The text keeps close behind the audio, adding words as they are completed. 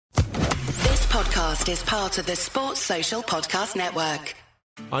podcast is part of the Sports Social Podcast Network.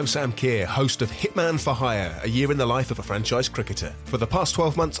 I'm Sam Keir, host of Hitman for Hire, a year in the life of a franchise cricketer. For the past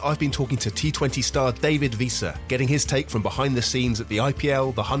 12 months, I've been talking to T20 star David Visa, getting his take from behind the scenes at the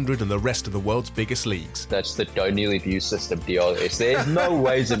IPL, the 100 and the rest of the world's biggest leagues. That's the don't nearly view system deal. There's no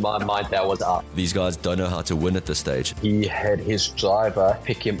ways in my mind that was up. These guys don't know how to win at this stage. He had his driver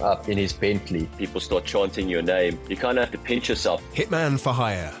pick him up in his Bentley. People start chanting your name. You kind of have to pinch yourself. Hitman for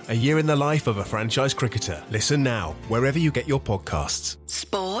Hire, a year in the life of a franchise cricketer. Listen now, wherever you get your podcasts.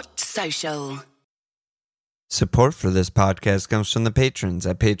 Sport Social. Support for this podcast comes from the patrons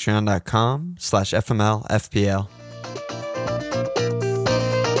at patreon.com/FMLFPL.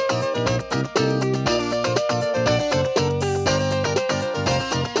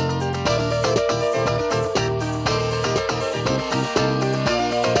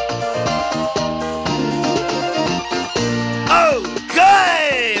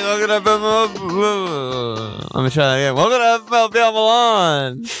 Okay! Welcome to FML. Let me try that again. Welcome to FMLFPL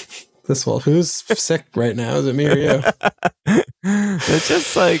Milan. Who's sick right now? Is it me or you? It's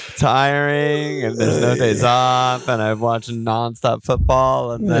just like tiring, and there's no days off, and I'm watching nonstop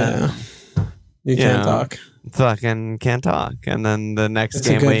football, and then you can't talk. Fucking can't talk. And then the next It's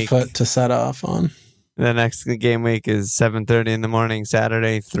game a good week, foot to set off on. the next game week is 7:30 in the morning,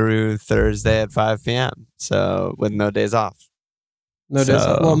 Saturday through Thursday at 5 p.m. So with no days off. No days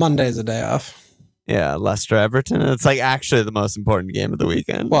off. Well, Monday's a day off. Yeah, Leicester Everton. It's like actually the most important game of the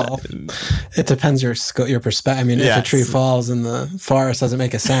weekend. Well, it depends your perspective. I mean, if a tree falls in the forest, doesn't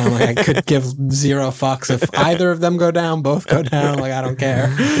make a sound. Like I could give zero fucks if either of them go down, both go down. Like I don't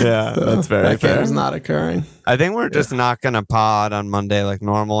care. Yeah, So that's very that fair. game is not occurring. I think we're just not going to pod on Monday like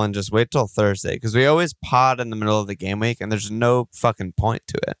normal and just wait till Thursday because we always pod in the middle of the game week and there's no fucking point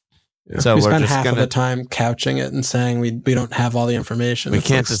to it. Yeah. So we we're spend just half gonna, of the time couching it and saying we don't have all the information. we It's,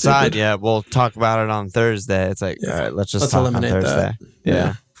 can't like, decide stupid. yet. We'll talk about it on Thursday. It's like, all right, let's talk eliminate on Thursday. that.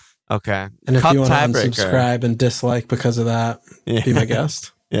 Yeah. Okay. And if Cup you want to tiebreaker. unsubscribe and dislike because of that, be my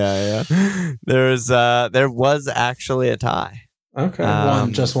guest. Yeah. There was actually a tie. Okay,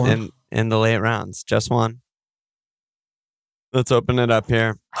 just one. In the late rounds, just one. Let's open it up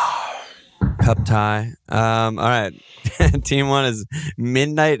here. Cup tie. All right. Team one is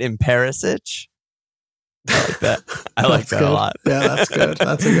Midnight in Perisic. I like that. I like that good. a lot. Yeah, that's good.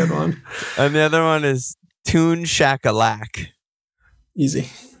 That's a good one. And the other one is Toon Shakalak. Easy.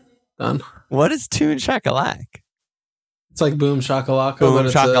 Done. What is Toon Shakalak? It's like Boom Shakalaka. Boom but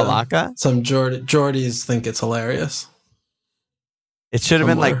it's Shakalaka? Some Geordies think it's hilarious. It should have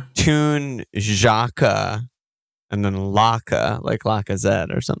been Somewhere. like Toon Jaka and then Laka, like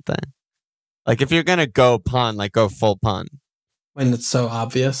Lacazette or something. Like if you're going to go pun, like go full pun. When it's so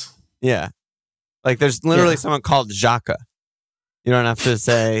obvious. Yeah. Like there's literally someone called Jaka. You don't have to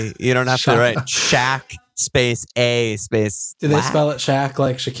say, you don't have to write Shaq space A space. Do they Lak. spell it Shaq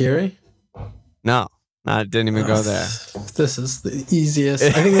like Shaqiri? No, it didn't even go there. This is the easiest.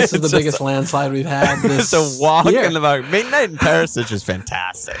 I think this is the biggest landslide we've had. This It's a walk year. in the park. Midnight in Perisic is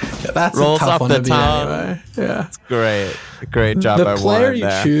fantastic. Yeah, that's Rolls a tough off one the to beat tongue. anyway. Yeah. Great job The by player Warren you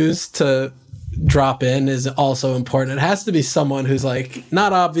there. choose to drop in is also important. It has to be someone who's like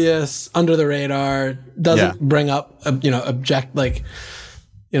not obvious, under the radar, doesn't bring up, object like,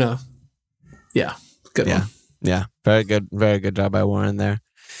 good one. Yeah, very good job by Warren there.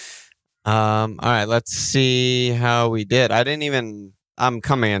 All right, let's see how we did. I'm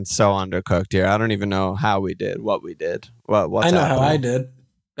coming in so undercooked here. I don't even know how we did, what we did. What's I know happening? how I did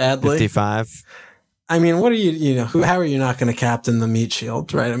badly. 55. I mean, what are you? How are you not going to captain the meat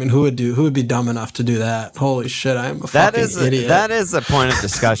shield, right? I mean, who would be dumb enough to do that? Holy shit, I'm a fucking idiot. That is a point of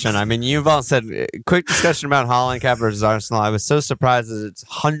discussion. I mean, you've all said quick discussion about Holland Cap versus Arsenal. I was so surprised that it's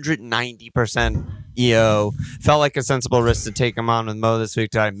 190% EO. Felt like a sensible risk to take him on with Mo this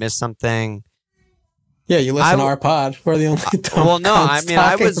week. Did I miss something? Yeah, you listen to our pod. We're the only dumb well, no, I mean,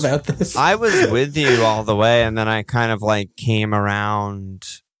 I was about this. I was with you all the way, and then I kind of like came around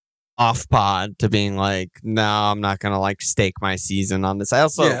off pod to being like, no, I'm not gonna like stake my season on this. I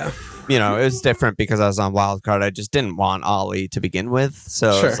also, it was different because I was on wild card. I just didn't want Ollie to begin with,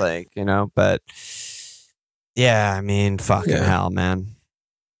 so it's like, but yeah, I mean, fucking hell, man.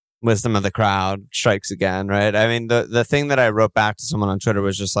 Wisdom of the crowd strikes again, right? I mean, the thing that I wrote back to someone on Twitter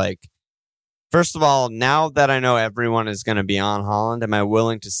was just like, first of all, now that I know everyone is going to be on Holland, am I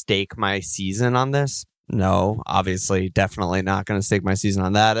willing to stake my season on this? No, obviously, definitely not going to stake my season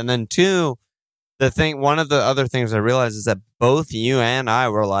on that. And then two, one of the other things I realized is that both you and I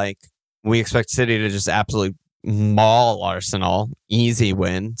were like, we expect City to just absolutely maul Arsenal, easy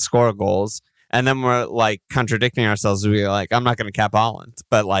win, score goals. And then we're like contradicting ourselves. We're like, I'm not going to cap Holland,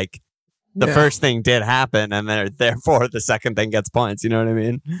 but like the first thing did happen, and therefore the second thing gets points. You know what I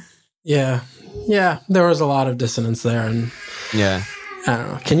mean? Yeah. There was a lot of dissonance there, and yeah, I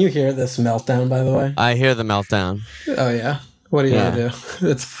don't know. Can you hear this meltdown? By the way, I hear the meltdown. Oh yeah. What are you gonna do?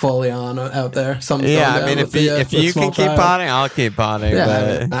 It's fully on out there. Something's going down if you can keep potting, I'll keep potting.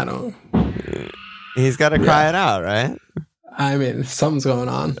 Yeah, but I don't. He's got to cry it out, right? I mean, something's going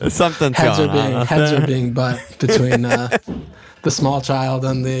on. Something's heads going on. Heads are being butt between the small child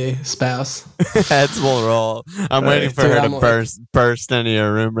and the spouse. Heads will roll. I'm waiting for her to burst into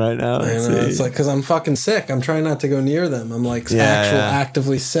your room right now. I know, it's like, because I'm fucking sick. I'm trying not to go near them. I'm like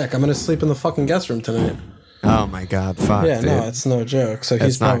actively sick. I'm going to sleep in the fucking guest room tonight. Oh my God, fuck. Yeah, dude. no, it's no joke. So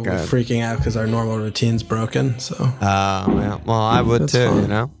he's probably freaking out because our normal routine's broken. So. Well, I would too, fine. You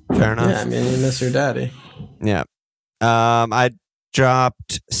know? Fair enough. Yeah, I mean, you miss your daddy. Yeah. I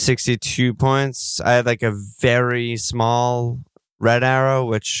dropped 62 points. I had like a very small red arrow,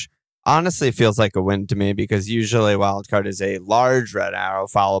 which honestly feels like a win to me because usually wildcard is a large red arrow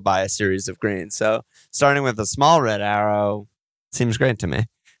followed by a series of greens. So starting with a small red arrow seems great to me.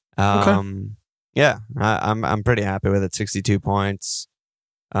 Okay. Yeah, I'm pretty happy with it. 62 points.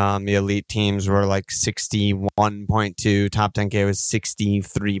 The elite teams were like 61.2. Top 10K was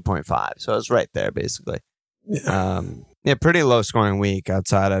 63.5. So it was right there, basically. Yeah, pretty low scoring week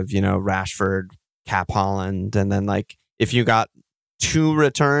outside of, Rashford, Cap Holland. And then like if you got 2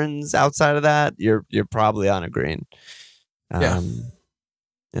 returns outside of that, you're probably on a green.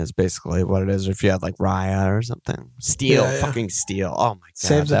 Is basically what it is. Or if you had like Raya or something. Fucking Steele. Oh my God.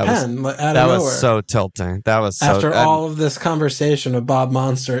 Saved the pen out of nowhere. That was so tilting. That was so... After all of this conversation of Bob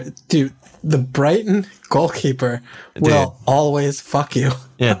Monster, dude, the Brighton goalkeeper will always fuck you.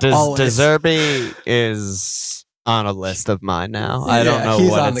 Yeah, De Zerbi is on a list of mine now. I don't know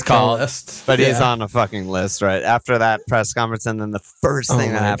what it's called, but he's on a fucking list, right? After that press conference, and then the first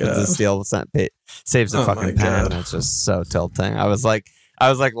thing that happens is Steele saves the fucking pen. And it's just so tilting. I was like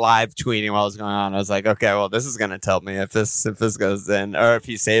live tweeting while it was going on. I was like, okay, well, this is gonna tilt me if this goes in, or if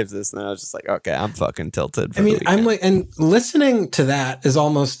he saves this. And then I was just like, okay, I'm fucking tilted. I mean, I'm like, and listening to that is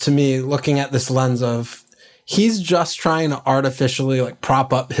almost to me looking at this lens of he's just trying to artificially like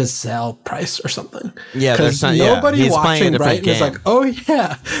prop up his sale price or something. Yeah, because nobody watching Brighton is like, oh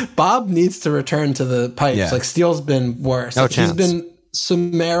yeah, Bob needs to return to the pipes. Yeah. Like Steele's been worse. No chance. He's been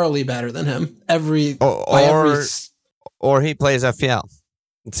summarily better than him or he plays FPL.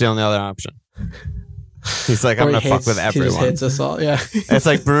 It's the only other option. He's like, I'm going to fuck with everyone. He just hates us all, yeah. It's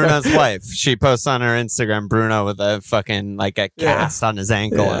like Bruno's wife. She posts on her Instagram, Bruno with a fucking, like a cast on his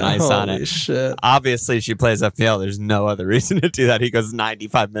ankle and ice on it. Shit. Obviously, she plays FPL. There's no other reason to do that. He goes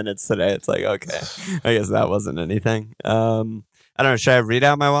 95 minutes today. It's like, okay, I guess that wasn't anything. I don't know. Should I read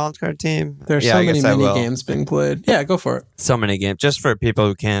out my wildcard team? There's so many mini games being played. Yeah, go for it. So many games. Just for people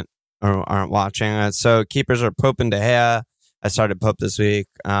who can't or aren't watching. So keepers are Pope and De Gea. I started Pope this week.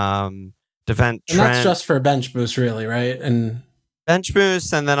 Defend Trent. And that's just for bench boost, really, right? And bench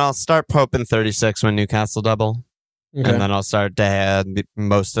boost, and then I'll start Pope in 36 when Newcastle double. Okay. And then I'll start De Gea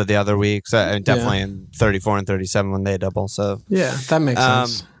most of the other weeks. Definitely in 34 and 37 when they double. So yeah, that makes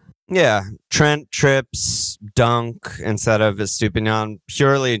sense. Yeah, Trent trips Dunk instead of Estupinian.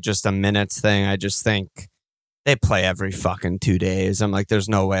 Purely just a minutes thing. I just think they play every fucking 2 days. I'm like, there's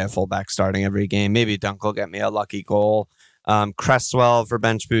no way a fullback starting every game. Maybe Dunk will get me a lucky goal. Cresswell for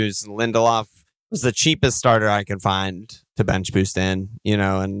bench boost. Lindelof was the cheapest starter I could find to bench boost in, they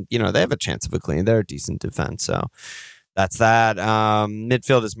have a chance of a clean. They're a decent defense. So that's that.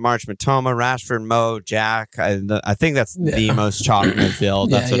 Midfield is March, Matoma, Rashford, Mo, Jack. I think that's the most chalk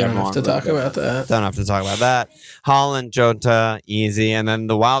midfield. That's what you don't have to talk about that. Don't have to talk about that. Holland, Jota, easy. And then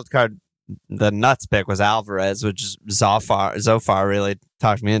the wild card, the nuts pick was Alvarez, which is Zofar really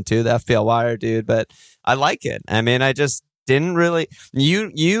talked me into the FPL wire, dude. But I like it. I mean, I just didn't really.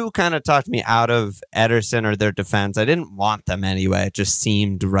 You kind of talked me out of Ederson or their defense. I didn't want them anyway. It just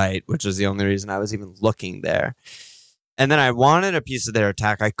seemed right, which is the only reason I was even looking there. And then I wanted a piece of their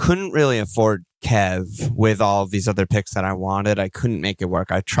attack. I couldn't really afford Kev with all of these other picks that I wanted. I couldn't make it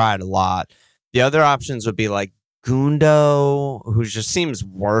work. I tried a lot. The other options would be like Gundo, who just seems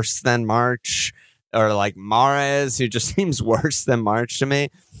worse than March, or like Mahrez, who just seems worse than March to me.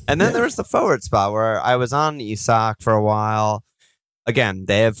 And then there was the forward spot where I was on Isak for a while. Again,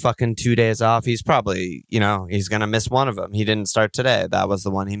 they have fucking 2 days off. He's probably, he's going to miss one of them. He didn't start today. That was the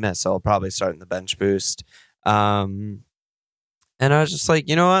one he missed. So I'll probably start in the bench boost. And I was just like,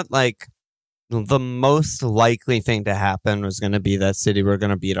 you know what? Like, the most likely thing to happen was going to be that City were going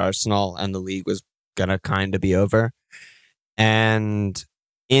to beat Arsenal and the league was going to kind of be over. And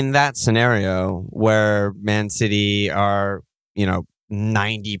in that scenario where Man City are,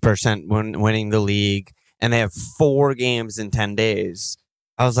 90% winning the league, and they have 4 games in 10 days.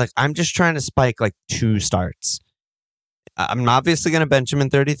 I was like, I'm just trying to spike like 2 starts. I'm obviously going to bench him in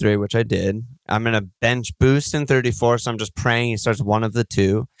 33, which I did. I'm going to bench boost in 34, so I'm just praying he starts one of the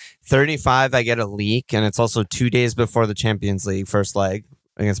 2. 35, I get a leak, and it's also 2 days before the Champions League first leg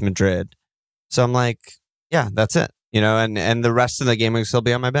against Madrid. So I'm like, yeah, that's it. And the rest of the game will still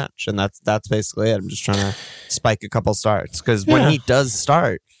be on my bench, and that's basically it. I'm just trying to spike a couple starts, because when he does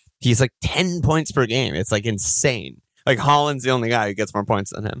start, he's like 10 points per game. It's like insane. Like Haaland's the only guy who gets more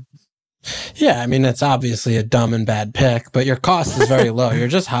points than him. Yeah, I mean, it's obviously a dumb and bad pick, but your cost is very low. You're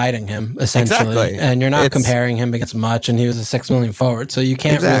just hiding him, essentially. Exactly. And you're not comparing him against much, and he was a 6 million forward, so you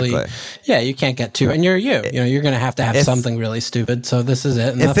can't really... Yeah, you can't get too... And you're you're going to have something really stupid, so this is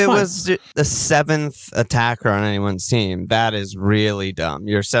it, and if it fine. was the 7th attacker on anyone's team, that is really dumb.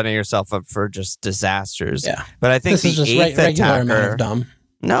 You're setting yourself up for just disasters. Yeah. But I think this the is just 8th regular attacker... amount of dumb.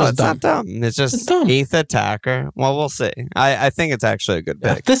 No, it's not dumb. It's just dumb. 8th attacker. Well, we'll see. I think it's actually a good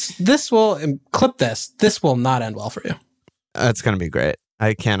pick. This will clip this. This will not end well for you. It's going to be great.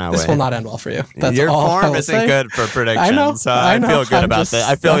 I cannot wait. This will not end well for you. That's Your all form isn't good for predictions. I know. So I feel good about that.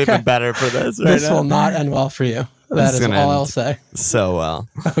 I feel even better for this. This will not end well for you. That is all I'll say. So well.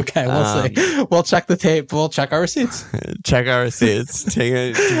 Okay, we'll see. We'll check the tape. We'll check our receipts. Check our receipts.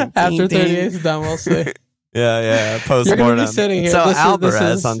 After 38 is done, we'll see. Yeah. Post-mortem. You're going to be sitting here. So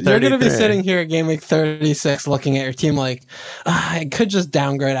Alvarez on 33. You're going to be sitting here at game week 36 looking at your team like, I could just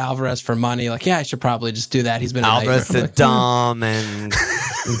downgrade Alvarez for money. Like, yeah, I should probably just do that. He's been Alvarez to Dom and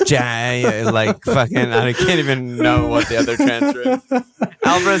Jay. Like, fucking, I can't even know what the other transfer is.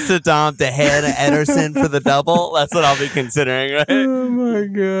 Alvarez to Dom to head Ederson for the double. That's what I'll be considering, right? Oh my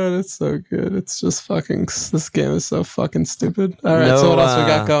God. It's so good. It's just fucking, this game is so fucking stupid. All right. So what else we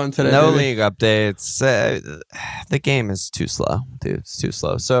got going today? No league updates. The game is too slow, dude. It's too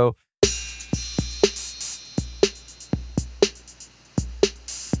slow. So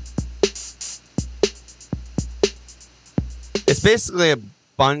it's basically a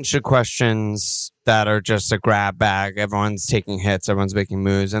bunch of questions that are just a grab bag. Everyone's taking hits, everyone's making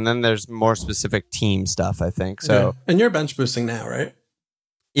moves, and then there's more specific team stuff, I think. So yeah. And you're bench boosting now, right?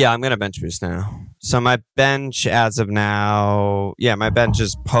 Yeah, I'm going to bench boost now. So my bench as of now, my bench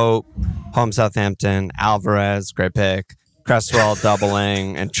is Pope, home Southampton, Alvarez, great pick, Cresswell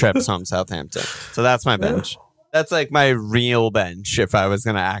doubling, and Trips, home Southampton. So that's my bench. That's like my real bench if I was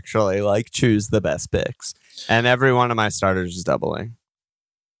going to actually like choose the best picks. And every one of my starters is doubling.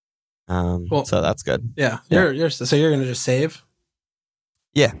 So that's good. Yeah. So you're going to just save?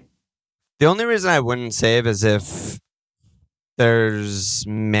 Yeah. The only reason I wouldn't save is if there's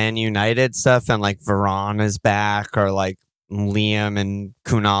Man United stuff and like Varane is back, or like Liam and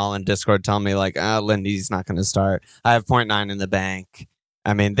Kunal in Discord tell me like, Lindy's not going to start. I have 0.9 in the bank.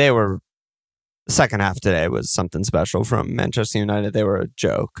 I mean, the second half today was something special from Manchester United. They were a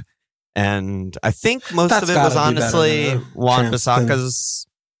joke. And I think most of it was honestly Wan-Bissaka's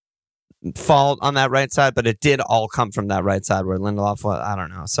fault on that right side, but it did all come from that right side where Lindelof was. I don't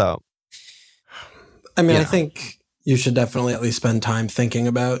know. So, I mean, I think you should definitely at least spend time thinking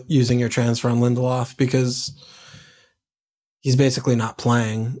about using your transfer on Lindelof, because he's basically not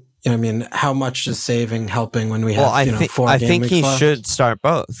playing. I mean, how much is saving helping when we have 4 game weeks left? I think he should start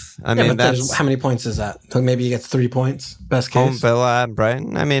both. I mean, how many points is that? So maybe he gets 3 points, best case. Home Villa and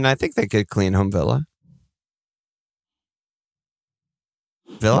Brighton. I mean, I think they could clean home Villa.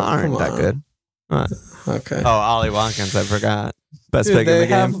 Villa aren't that good. What? Okay. Oh, Ollie Watkins, I forgot. Best pick in the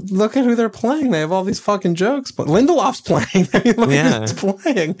game. Look at who they're playing. They have all these fucking jokes, but Lindelof's playing. I mean, look at who's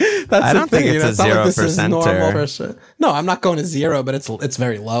playing. That's I don't think it's a 0%. No, I'm not going to 0, but it's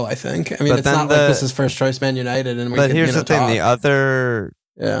very low, I think. I mean, it's not like this is first choice Man United. But here's the thing. The other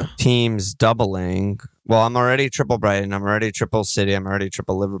teams doubling. Well, I'm already triple Brighton. I'm already triple City. I'm already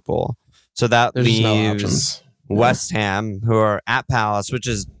triple Liverpool. So that leaves West Ham, who are at Palace, which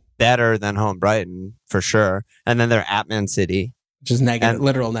is better than home Brighton for sure. And then they're at Man City, which is negative,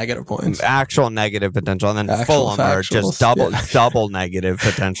 literal negative points, actual negative potential, and then Fulham are just double negative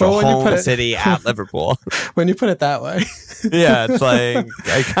potential. Home City at Liverpool. When you put it that way, yeah, it's like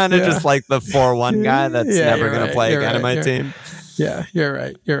I kind of just like the 4-1 guy that's never going to play again in my team. Yeah, you're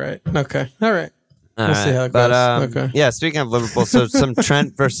right. Okay, all right. We'll see how it goes. Okay. Yeah, speaking of Liverpool, so some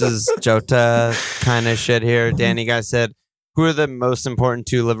Trent versus Jota kind of shit here. Danny guy said, who are the most important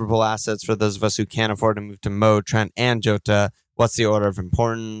 2 Liverpool assets for those of us who can't afford to move to Mo, Trent, and Jota? What's the order of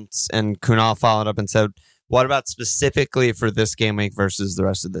importance? And Kunal followed up and said, what about specifically for this game week versus the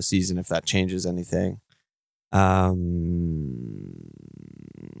rest of the season, if that changes anything?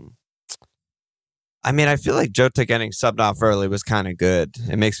 I mean, I feel like Jota getting subbed off early was kind of good.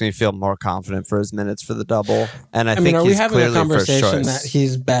 It makes me feel more confident for his minutes for the double. And I think are we having a conversation that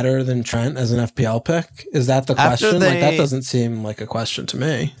he's better than Trent as an FPL pick? Is that the question? That doesn't seem like a question to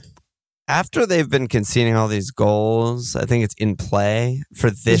me. After they've been conceding all these goals, I think it's in play for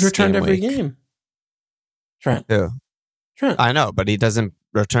this. He's returned every game. Trent. Who? Trent. I know, but he doesn't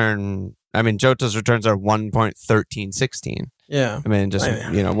return. I mean, Jota's returns are 1.1316. Yeah. I mean,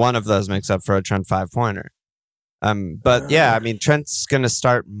 one of those makes up for a Trent 5-pointer. But yeah, I mean, Trent's going to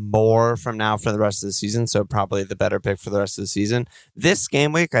start more from now for the rest of the season, so probably the better pick for the rest of the season. This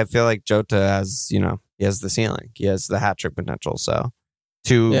game week, I feel like Jota has, he has the ceiling. He has the hat-trick potential, so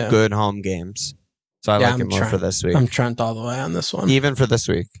two good home games. So I like him more for this week. I'm Trent all the way on this one. Even for this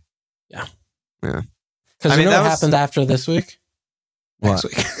week. Yeah. Yeah. Because what happened after this week? Next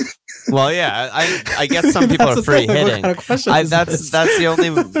week. Well, yeah, I guess some people are free hitting. That's the only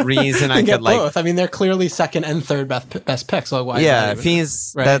reason I could like. Both. I mean, they're clearly second and third best picks. So why? Yeah, if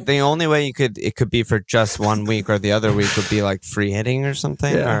he's that, the only way it could be for just 1 week, or the other week would be like free hitting or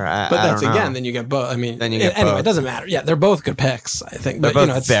something. Yeah. But that's again, then you get both. I mean, then you get anyway, both. It doesn't matter. Yeah, they're both good picks. I think, but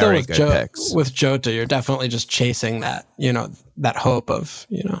it's very still good picks. With Jota, you're definitely just chasing that. That hope of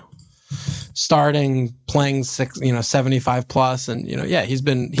starting, playing 75 plus, and he's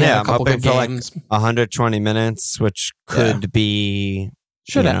had a couple good games, like 120 minutes, which could be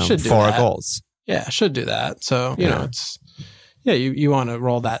should do 4 goals. Yeah, should do that. So it's you want to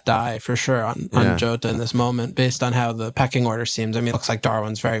roll that die for sure on Jota in this moment, based on how the pecking order seems. I mean, it looks like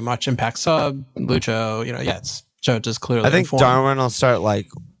Darwin's very much impact sub. Lucho, it's Jota's clearly. I think Darwin will start like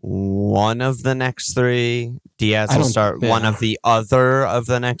one of the next 3. Diaz will start one of the other of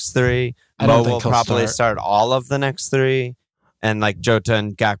the next 3. Mo will probably start all of the next 3, and like Jota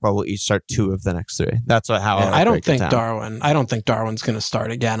and Gakpo will each start 2 of the next 3. That's how I don't think Darwin's going to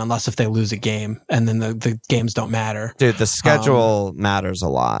start again, unless if they lose a game, and then the games don't matter. Dude, the schedule matters a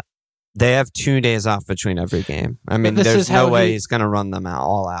lot. They have 2 days off between every game. I mean, there's no way he's going to run them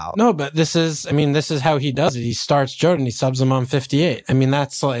all out. No, but this is how he does it. He starts Jota and he subs him on 58. I mean,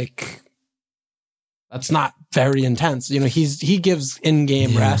 that's not very intense. He gives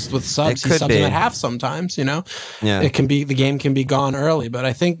in-game rest with subs. He subs him at half sometimes, Yeah. The game can be gone early, but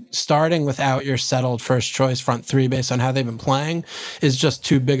I think starting without your settled first choice front 3 based on how they've been playing is just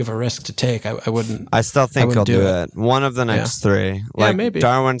too big of a risk to take. I wouldn't. I still think he'll do it. One of the next 3. Maybe.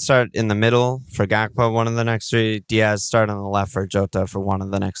 Darwin start in the middle for Gakpo, one of the next 3. Diaz start on the left for Jota for one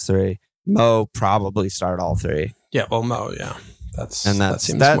of the next 3. Mo probably start all 3. Yeah, well, Mo, yeah. That's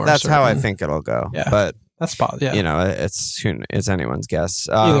how I think it'll go. Yeah. But that's possible. Yeah. It's anyone's guess.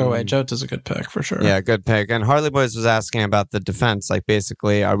 Either way, Jota's a good pick for sure. Yeah, good pick. And Harley Boys was asking about the defense. Like,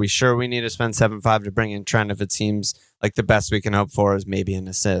 basically, are we sure we need to spend 7.5 to bring in Trent if it seems like the best we can hope for is maybe an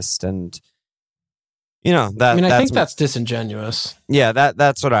assist? And I think that's disingenuous. Yeah,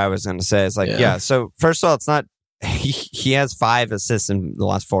 that's what I was going to say. It's like, so first of all, it's not. He has 5 assists in the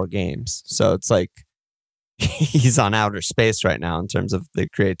last 4 games, so it's like he's on outer space right now in terms of the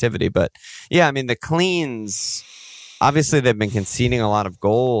creativity. But yeah, I mean, the cleans, obviously they've been conceding a lot of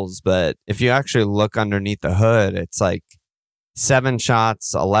goals, but if you actually look underneath the hood, it's like 7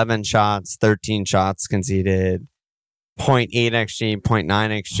 shots, 11 shots, 13 shots conceded, 0.8 XG, 0.9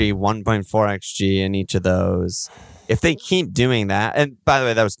 XG, 1.4 XG in each of those. If they keep doing that, and by the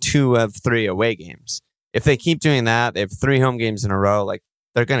way, that was 2 of 3 away games. If they keep doing that, they have 3 home games in a row, like,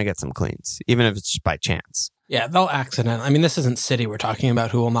 they're going to get some cleans, even if it's just by chance. Yeah, they'll accidentally. I mean, this isn't City we're talking about,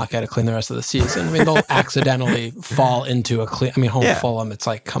 who will not get a clean the rest of the season. I mean, they'll accidentally fall into a clean. I mean, Fulham, it's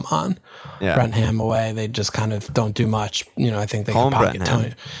like, come on. Yeah. Brentford away, they just kind of don't do much. I think they home can probably get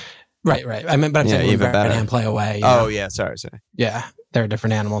Tony. Right. I mean, but I'm saying when Brentford play away. Yeah, sorry. Yeah, they're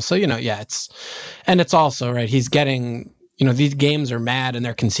different animals. So, it's also, right, he's getting... these games are mad and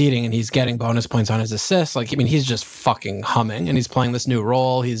they're conceding, and he's getting bonus points on his assists. Like, I mean, he's just fucking humming, and he's playing this new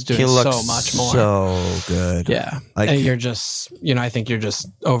role. He's doing so much more. So good. Yeah. And you're just, I think you're just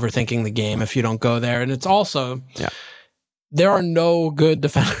overthinking the game if you don't go there. And it's also, there are no good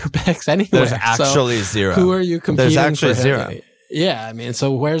defender picks anywhere. There's actually zero. Who are you competing There's actually for? Zero. Yeah. I mean,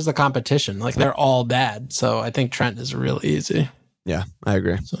 so where's the competition? Like, they're all bad. So I think Trent is really easy. Yeah, I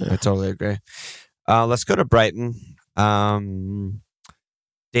agree. So, I totally agree. Let's go to Brighton.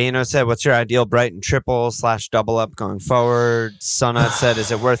 Dano said, what's your ideal Brighton triple/double up going forward? Sona said,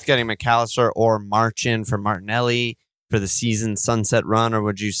 is it worth getting McAllister or Marchin for Martinelli for the season sunset run, or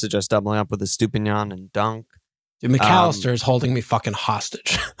would you suggest doubling up with a Stupinian and Dunk? Dude, McAllister is holding me fucking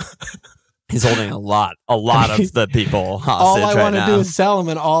hostage. He's holding a lot of the people hostage. All I want to now. do is sell him,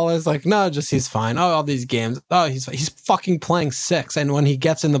 and all is like, no, just he's fine. Oh, all these games. Oh, he's fucking playing 6, and when he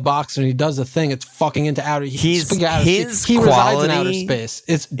gets in the box and he does the thing, it's fucking into outer. He resides in outer space.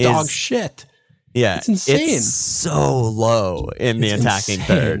 It's dog shit. Yeah, it's insane. It's so low in the attacking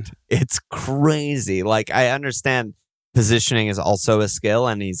third. It's crazy. Like, I understand positioning is also a skill,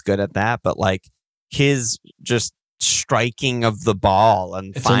 and he's good at that, but like his just striking of the ball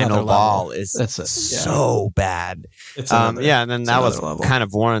and final ball is so bad. And then that was kind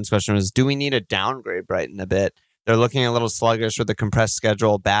of Warren's question was, do we need to downgrade Brighton a bit? They're looking a little sluggish with a compressed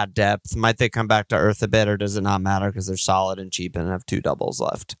schedule, bad depth. Might they come back to earth a bit, or does it not matter because they're solid and cheap and have 2 doubles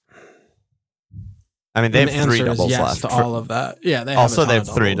left? I mean, they have 3 doubles left. To all of that. Yeah, they have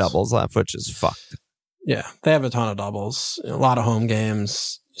 3 doubles left, which is fucked. Yeah, they have a ton of doubles, a lot of home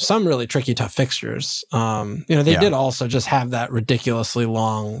games, some really tricky, tough fixtures. They did also just have that ridiculously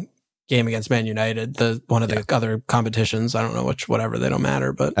long game against Man United, one of the other competitions. I don't know whatever, they don't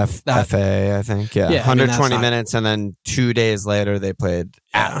matter, but FA, I think. Yeah, 120 minutes, and then 2 days later they played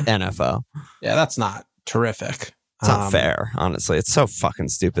at NFO. Yeah, that's not terrific. It's not fair, honestly. It's so fucking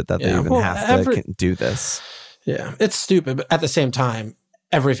stupid that they even have to do this. Yeah, it's stupid, but at the same time,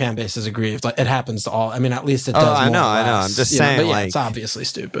 every fan base is aggrieved. Like, it happens to all. I mean, at least it does. I know. I'm just saying, but it's obviously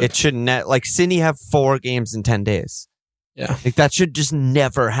stupid. It shouldn't. Like, City have 4 games in 10 days. Yeah, like that should just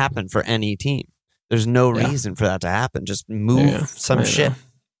never happen for any team. There's no reason for that to happen. Just move some shit.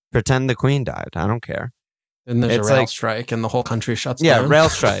 Pretend the Queen died. I don't care. And there's a rail strike, and the whole country shuts down. Yeah, rail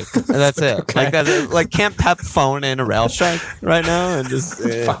strike. That's it. Okay. Like can't Pep phone in a rail strike right now and just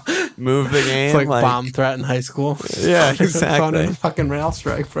move the game? It's like bomb threat in high school. Yeah, exactly. Phone in a fucking rail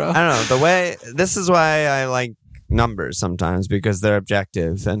strike, bro. I don't know. This is why I like numbers sometimes, because they're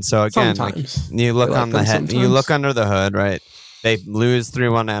objective. And so again, you look on the head, you look under the hood, right? They lose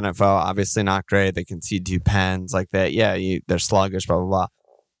 3-1 NFL. Obviously not great. They concede 2 pens like that. Yeah, they're sluggish. Blah blah blah.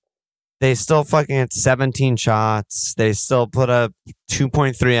 They still fucking hit 17 shots. They still put up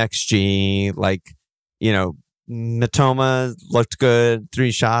 2.3 XG. Like, Matoma looked good.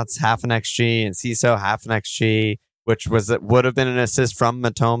 3 shots, half an XG. And Ciso, half an XG, which would have been an assist from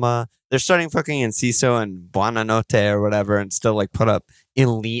Matoma. They're starting fucking Ciso and Buonanotte or whatever and still like put up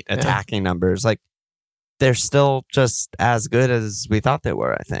elite attacking numbers. Like, they're still just as good as we thought they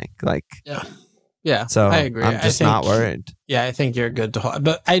were, I think. Like, yeah, so I agree. I'm just not worried. Yeah, I think you're good to hold.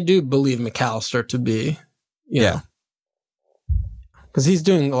 But I do believe McAllister to be, because he's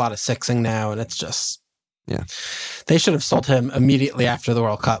doing a lot of sixing now, and it's just, they should have sold him immediately after the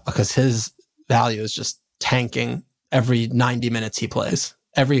World Cup, because his value is just tanking every 90 minutes he plays.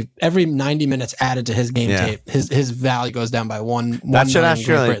 Every 90 minutes added to his game tape, his value goes down by one. That should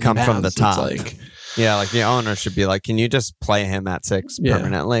actually come pounds. From the top. Like, like the owner should be like, can you just play him at 6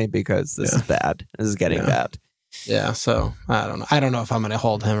 permanently, because this is bad. This is getting bad. Yeah, so I don't know. I don't know if I'm going to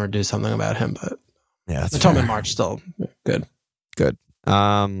hold him or do something about him, but that's Tobin March still good.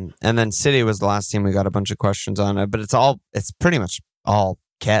 And then City was the last team we got a bunch of questions on it, but it's pretty much all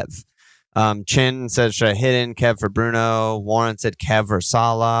Kev. Chin said, should I hit in Kev for Bruno? Warren said Kev or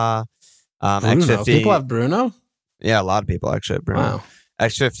Salah. X50. People have Bruno? Yeah, a lot of people actually have Bruno. Wow.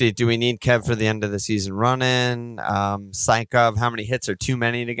 X50, do we need Kev for the end of the season run-in? Saikov, how many hits are too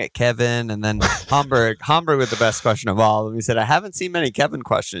many to get Kevin? And then Homburg with the best question of all. We said, I haven't seen many Kevin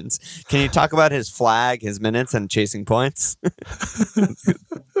questions. Can you talk about his flag, his minutes, and chasing points?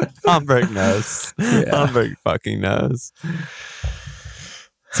 Homburg knows. Homburg fucking knows.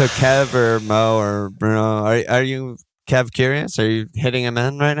 So Kev or Mo or Bruno, are you Kev curious? Are you hitting him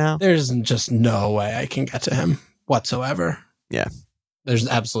in right now? There's just no way I can get to him whatsoever. Yeah. There's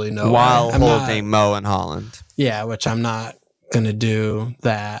absolutely no While way. holding Mo and Holland. Yeah, which I'm not going to do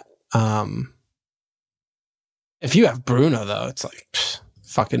that. If you have Bruno, though, it's like,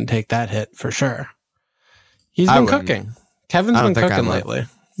 fucking take that hit for sure. He's been cooking. Kevin's been cooking lately.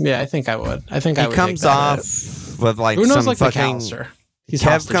 Yeah, I think I would. I think I would. He comes off with like Bruno's some like fucking... McAllister.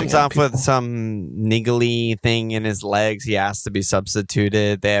 Kev comes off with some niggly thing in his legs. He has to be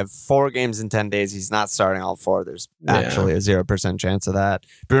substituted. They have 4 games in 10 days. He's not starting all 4. There's actually a 0% chance of that.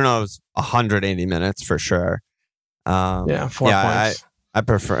 Bruno's 180 minutes for sure. 4 points. I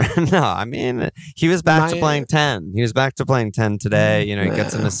prefer. No, I mean, he was back to playing 10. He was back to playing 10 today. He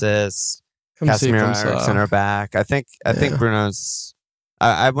gets an assist. Casemiro Eriksson are back. I think Bruno's...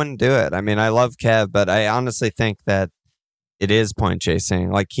 I wouldn't do it. I mean, I love Kev, but I honestly think that it is point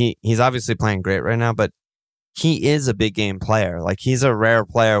chasing. Like he's obviously playing great right now, but he is a big game player. Like he's a rare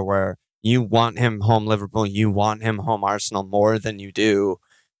player where you want him home Liverpool, you want him home Arsenal more than you do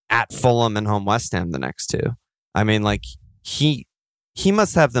at Fulham and home West Ham the next 2. I mean, like he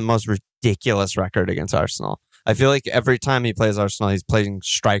must have the most ridiculous record against Arsenal. I feel like every time he plays Arsenal, he's playing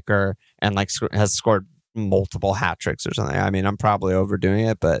striker and like has scored multiple hat tricks or something. I mean, I'm probably overdoing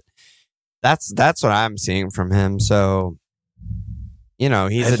it, but that's what I'm seeing from him. So, you know,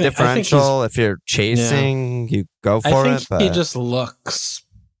 he's a differential. If you're chasing, you go for it. But he just looks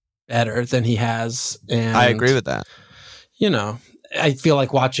better than he has. And I agree with that. You know, I feel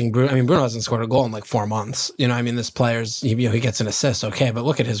like watching Bruno. I mean, Bruno hasn't scored a goal in like 4 months. You know, I mean, this player's, he gets an assist. Okay. But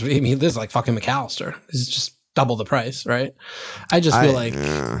look at his, this is like fucking McAllister. He's just double the price, right? I just feel like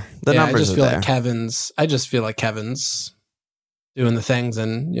the numbers I just feel like Kevin's doing the things,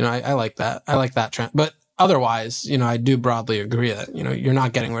 and you know, I like that. I like that trend. But otherwise, you know, I do broadly agree that, you know, you're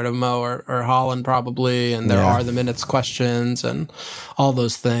not getting rid of Mo or Haaland probably, and there are the minutes questions and all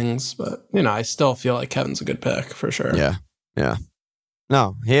those things. But you know, I still feel like Kevin's a good pick for sure. Yeah.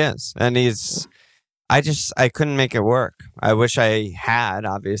 No, he is, and he's. I couldn't make it work. I wish I had.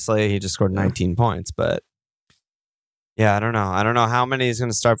 Obviously, he just scored 19 points, but. Yeah, I don't know. I don't know how many he's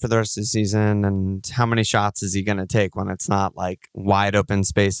going to start for the rest of the season, and how many shots is he going to take when it's not like wide open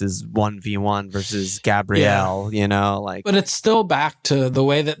spaces 1v1 versus Gabriel, you know, like. But it's still back to the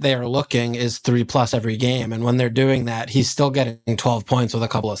way that they are looking is 3+ every game, and when they're doing that, he's still getting 12 points with a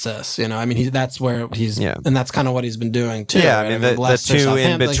couple assists. You know, I mean, that's where he's, and that's kind of what he's been doing too. Yeah, right? I mean, the two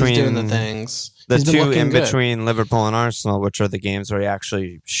in between doing the things. The two in between Liverpool and Arsenal, which are the games where he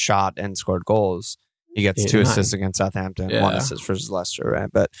actually shot and scored goals. He gets 2 assists against Southampton, 1 assist versus Leicester, right?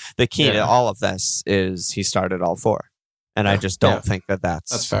 But the key to all of this is he started all 4. And I just don't think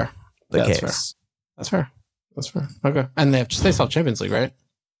that's fair. The case. That's fair. Okay. And they still have Champions League, right?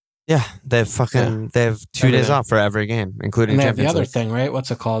 Yeah. They have 2 days off for every game, including and they Champions League. have the other thing, right?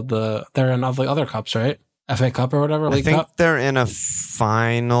 What's it called? They're in all the other cups, right? FA Cup or whatever, League Cup? I think they're in a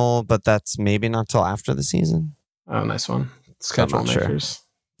final, but that's maybe not till after the season. Oh, nice one. Schedule makers.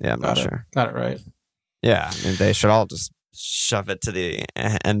 Sure. Yeah, I'm not sure. Got it right. Yeah, I mean, they should all just shove it to the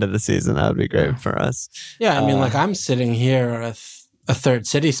end of the season. That would be great for us. Yeah, I mean, like I'm sitting here with a third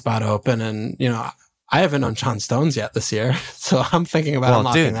City spot open, and you know, I haven't owned John Stones yet this year, so I'm thinking about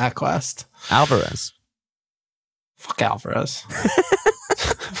unlocking that quest. Alvarez. Fuck Alvarez.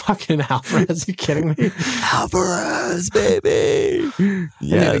 Fucking Alvarez, you kidding me? Alvarez, baby.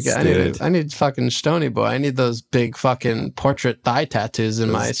 Yes, I need fucking Stoney boy. I need those big fucking portrait thigh tattoos in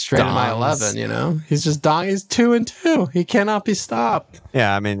my straight in my 11, you know? He's just he's 2-2. He cannot be stopped.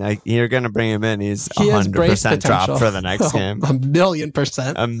 Yeah, I mean, you're going to bring him in. He's 100% drop for the next game.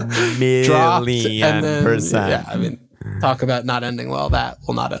 1,000,000%. 1,000,000%. Yeah, I mean, talk about not ending well. That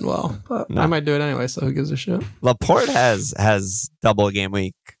will not end well. But I might do it anyway, so who gives a shit? Laporte has double game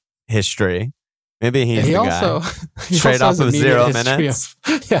week history. Maybe he's the guy. Straight off of 0 minutes.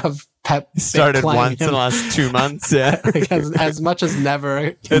 Of Pep started once in the last 2 months. Yeah, like as much as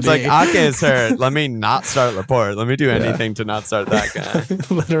never. It's like Ake is hurt. Let me not start Laporte. Let me do anything to not start that guy.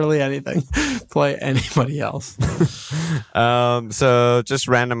 Literally anything. Play anybody else. So just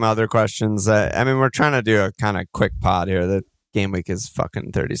random other questions. I mean, we're trying to do a kind of quick pod here. The game week is fucking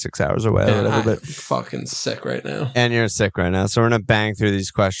 36 hours away. I'm fucking sick right now. And you're sick right now. So we're going to bang through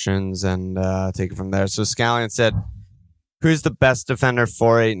these questions and take it from there. So Scallion said, who's the best defender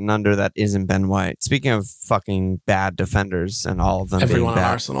 4'8" and under that isn't Ben White? Speaking of fucking bad defenders and all of them everyone being bad,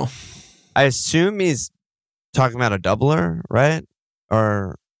 on Arsenal. I assume he's talking about a doubler, right?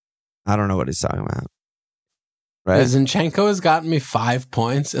 Or I don't know what he's talking about. Right? Zinchenko has gotten me 5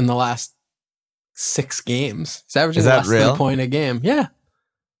 points in the last 6 games. He's averaging less than a point a game. Yeah.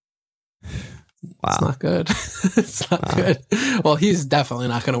 Wow. It's not good. It's not good. Well, he's definitely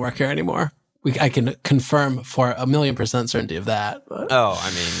not going to work here anymore. I can confirm for 1,000,000% certainty of that. But. Oh, I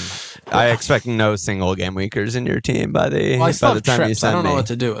mean, I expect no single game weekers in your team by the time Trips. you send I don't know me. what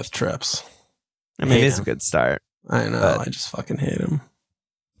to do with Trips. I mean, he's a good start. I know. I just fucking hate him.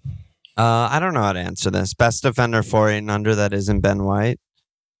 I don't know how to answer this. Best defender 4'8" and under that isn't Ben White.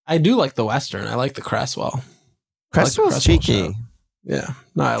 I do like the Western. I like the Cresswell. Cresswell's cheeky. Show. Yeah.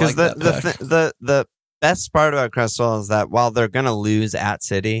 No, I like that the best part about Cresswell is that while they're going to lose at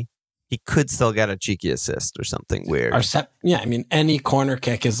City, he could still get a cheeky assist or something weird. I mean, any corner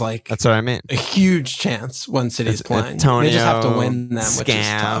kick is like... That's what I mean. A huge chance when City's playing. Antonio, they just have to win them, which is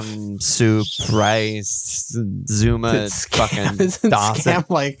tough. Soup, Rice, Zuma, fucking Dawson. Scam,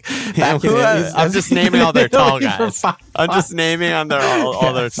 like... I'm just naming all their tall guys. I'm just naming on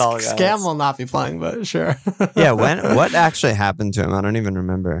all their tall guys. Scam will not be playing, but sure. Yeah, what actually happened to him? I don't even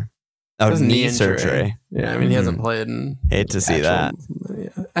remember. Oh, knee surgery. Yeah, I mean, he hasn't played in... Hate to see that. Yeah.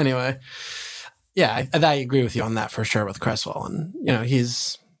 Anyway, yeah, I agree with you on that for sure with Cresswell. And, you know,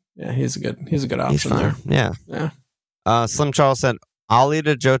 he's a good option there. Yeah. Slim Charles said, Ollie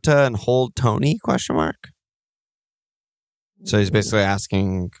to Jota and hold Tony? ? So he's basically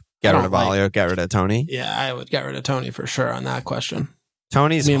asking, get rid of Ollie or get rid of Tony? Yeah, I would get rid of Tony for sure on that question.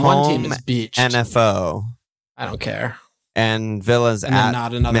 Tony's home, one team is beached. NFO. I don't care. And Villa's and at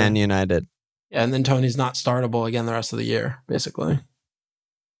not another, Man United. Yeah, and then Tony's not startable again the rest of the year, basically.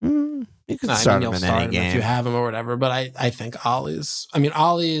 You can start him in any game if you have him or whatever. But I think Ollie's.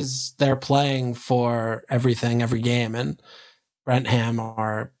 They're playing for everything, every game, and Brentham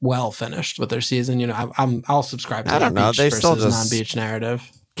are well finished with their season. I'll subscribe to that beach versus non-beach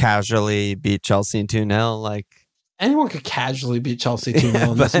narrative. Casually beat Chelsea 2-0, like. Anyone could casually beat Chelsea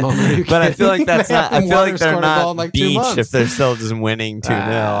 2-0 in this moment. But I feel like that's not. I feel like they're not like beach if they're still just winning 2-0.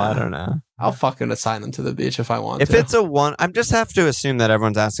 I don't know. I'll fucking assign them to the beach if I want to. If it's a one, I just have to assume that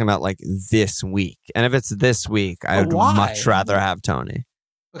everyone's asking about like this week. And if it's this week, I would much rather have Tony.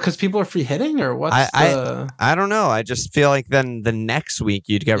 Because people are free hitting, or what's I don't know. I just feel like then the next week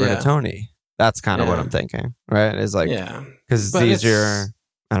you'd get rid of Tony. That's kind of what I'm thinking, right? Is like because it's easier.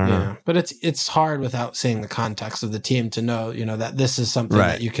 I don't know. But it's hard without seeing the context of the team to know, that this is something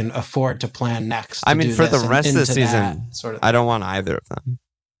that you can afford to plan next. I mean, for the rest of the season, I don't want either of them.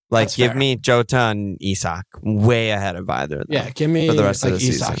 Like, give me Jota and Isak way ahead of either of them. Yeah, give me for the rest of the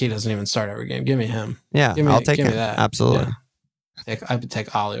Isak. season. He doesn't even start every game. Give me him. Yeah, I'll take him. That. Absolutely. Yeah. I would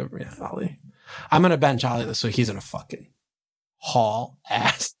take Ollie over. Yeah, Ollie. I'm gonna bench Ollie this week. He's gonna fucking haul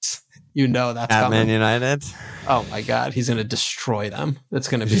ass. That's at coming. Man United. Oh my God, he's gonna destroy them. It's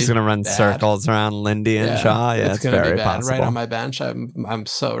gonna be. He's gonna run circles around Lindy and Shaw. Yeah, it's gonna be bad. Possible. Right on my bench. I'm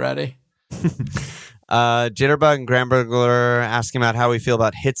so ready. Jitterbug and Gramburgler asking about how we feel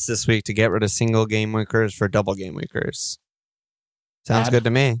about hits this week to get rid of single game weekers for double game weekers. Sounds good to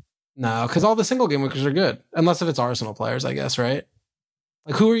me. No, because all the single game weekers are good, unless if it's Arsenal players, I guess, right?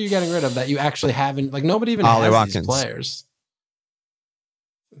 Like, who are you getting rid of that you actually haven't? Like, nobody even Ollie has Watkins. These players.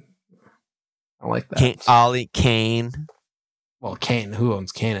 I like that. Ollie Kane. Well, Kane. Who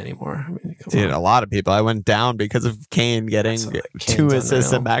owns Kane anymore? I mean, dude, a lot of people. I went down because of Kane getting 2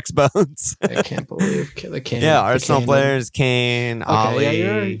 assists at Max Bones. I can't believe the Kane. Yeah, Arsenal players, Kane, okay, Ollie.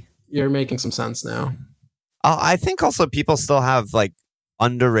 Yeah, you're making some sense now. I think also people still have like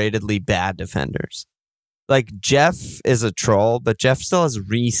underratedly bad defenders. Like Jeff is a troll, but Jeff still has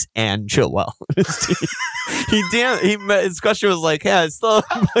Reese and Chilwell. His question was like, "Yeah, I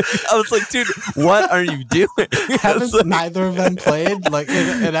was like, dude, what are you doing? Haven't neither of them played? Like,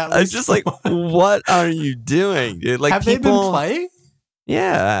 I was just like, what are you doing, dude? Like, have they been playing?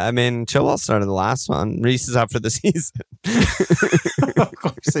 Yeah, I mean, Chilwell started the last one. Reese is out for the season. Of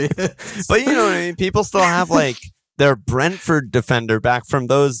course he is. But you know what I mean? People still have like their Brentford defender back from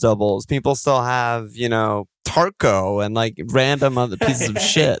those doubles. People still have, Tarko and like random other pieces of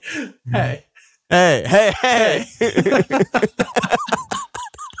shit. Hey.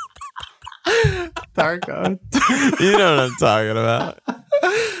 Tarko. You know what I'm talking about.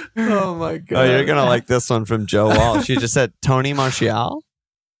 Oh my God. Oh, you're going to like this one from Joe Walsh. She just said Tony Martial.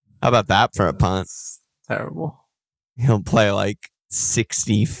 How about that for a punt? That's terrible. He'll play like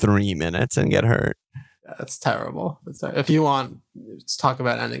 63 minutes and get hurt. Yeah, that's terrible. If you want to talk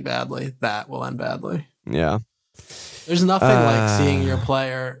about ending badly, that will end badly. Yeah. There's nothing like seeing your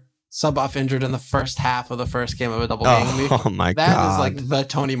player sub off injured in the first half of the first game of a double game week. Oh my God. That is like the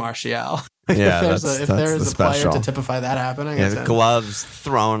Tony Martial. Yeah, if there is a player to typify that happening. Yeah, the gloves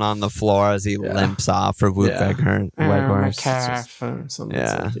thrown on the floor as he limps off or Weghorst.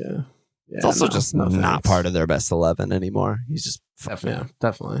 It's also just not part of their best 11 anymore. He's just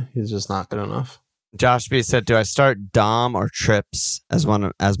definitely. He's just not good enough. Josh B said, "Do I start Dom or Trips as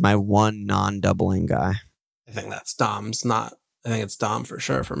my one non-doubling guy?" I think that's Dom's not. I think it's Dom for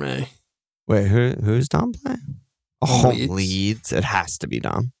sure for me. Wait, who's Dom playing? Leeds. It has to be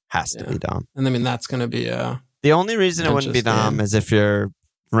Dom. Has to be Dom. And I mean, that's going to be the only reason it wouldn't be Dom is if your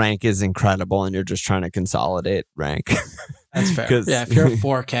rank is incredible and you're just trying to consolidate rank. That's fair. Yeah, if you're a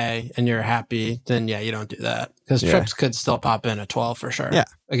 4K and you're happy, then you don't do that. Because Trips could still pop in at 12 for sure. Yeah.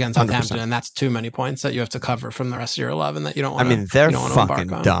 Against Southampton, and that's too many points that you have to cover from the rest of your 11 that you don't want to. I mean, they're fucking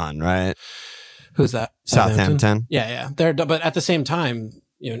done, right? Who's that? Southampton. Yeah. But at the same time,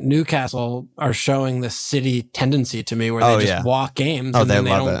 Newcastle are showing this City tendency to me where they just walk games and then they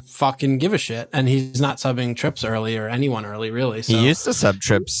don't fucking give a shit. And he's not subbing Trips early or anyone early, really. So. He used to sub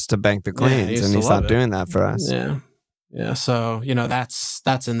Trips to bank the cleans, and he stopped doing that for us. Yeah. So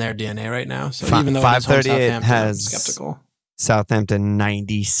that's in their DNA right now. So even though 538 has I'm skeptical. Southampton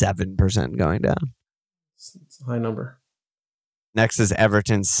 97% going down. It's a high number. Next is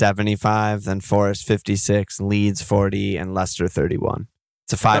Everton 75, then Forest 56, Leeds 40, and Leicester 31.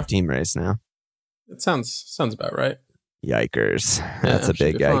 It's a 5-team race now. It sounds about right. Yikers. That's a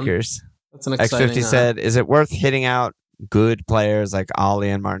big yikers. That's an exciting... X50 said, is it worth hitting out good players like Ollie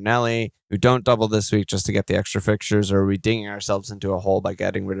and Martinelli who don't double this week just to get the extra fixtures, or are we digging ourselves into a hole by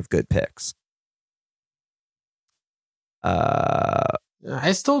getting rid of good picks?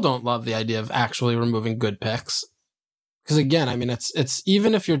 I still don't love the idea of actually removing good picks. Because again, I mean, it's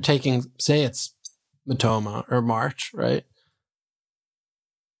even if you're taking, say it's Matoma or March, right?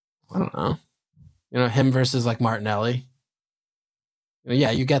 I don't know. Him versus like Martinelli.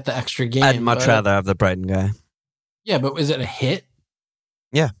 Yeah, you get the extra game. I'd much rather have the Brighton guy. Yeah, but is it a hit?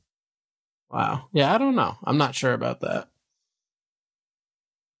 Yeah. Wow. Yeah, I don't know. I'm not sure about that.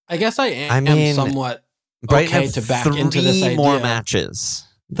 I guess I am somewhat okay to back into this idea. More matches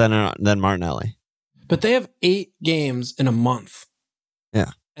than Martinelli. But they have 8 games in a month.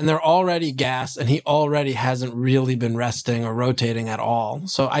 Yeah. And they're already gassed, and he already hasn't really been resting or rotating at all.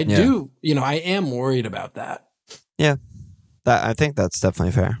 So I am worried about that. Yeah. I think that's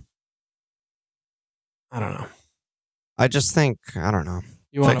definitely fair. I don't know. I just think, I don't know.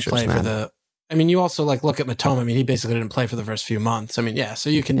 You want to play for the... I mean, you also look at Matoma. I mean, he basically didn't play for the first few months. I mean, yeah, so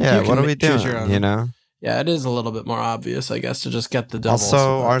you can... Yeah, what are we choose doing, your own. Yeah, it is a little bit more obvious, I guess, to just get the double.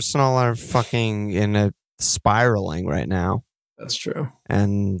 Also, Arsenal are fucking in a spiraling right now. That's true.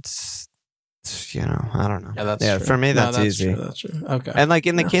 And, I don't know. Yeah, that's true. For me, that's easy. True, that's true. Okay. And,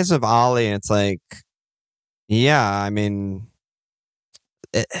 in the case of Ollie, it's like, yeah, I mean,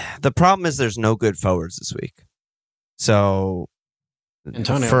 the problem is there's no good forwards this week. So,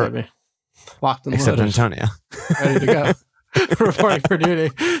 Antonio, baby. Locked and except loaded. Antonio. Ready to go. Reporting for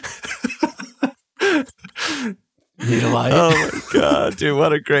duty. Need a light. Oh my god, dude!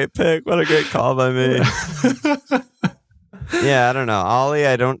 What a great pick! What a great call by me. Yeah, I don't know, Ollie.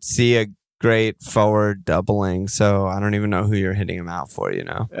 I don't see a great forward doubling, so I don't even know who you're hitting him out for.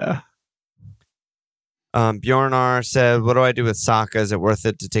 Yeah. Bjornar said, "What do I do with Saka? Is it worth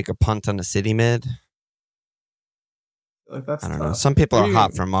it to take a punt on a City mid?" I don't know. Some people are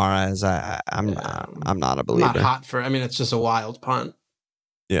hot for Mahrez. I'm not a believer. Not hot for. I mean, it's just a wild punt.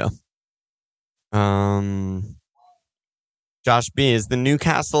 Yeah. Josh B, is the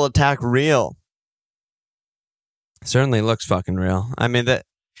Newcastle attack real? Certainly looks fucking real. I mean,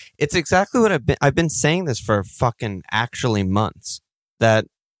 it's exactly what I've been saying this for fucking actually months, that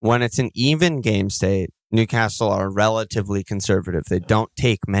when it's an even game state, Newcastle are relatively conservative. They don't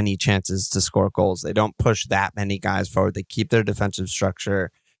take many chances to score goals. They don't push that many guys forward. They keep their defensive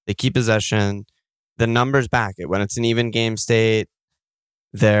structure. They keep possession. The numbers back it. When it's an even game state,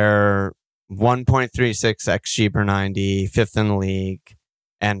 they're 1.36 XG per 90, 5th in the league,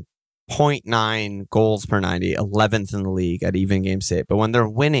 and 0.9 goals per 90, 11th in the league at even game state. But when they're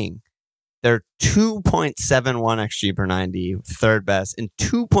winning, they're 2.71 XG per 90, 3rd best, and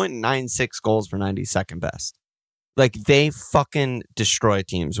 2.96 goals per 90, 2nd best. They fucking destroy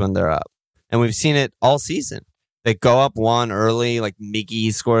teams when they're up. And we've seen it all season. They go up 1 early,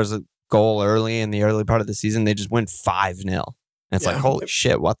 Miggy scores a goal early in the early part of the season. They just win 5-0. And it's holy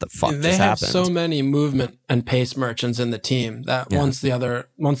shit, what the fuck just happened? They have so many movement and pace merchants in the team that once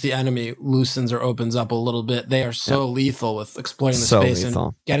the enemy loosens or opens up a little bit, they are so lethal with exploiting the space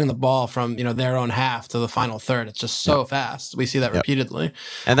and getting the ball from their own half to the final third. It's just so fast. We see that repeatedly.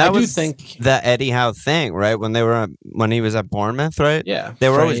 And that was the Eddie Howe thing, right? When he was at Bournemouth, right? Yeah. They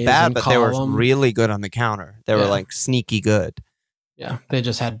were always bad, but they were really good on the counter. They were sneaky good. Yeah. They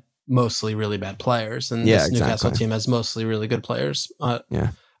just had mostly really bad players, and this Newcastle team has mostly really good players.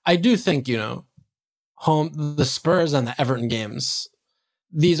 I do think the Spurs and the Everton games,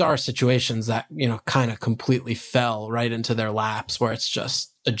 these are situations that kind of completely fell right into their laps where it's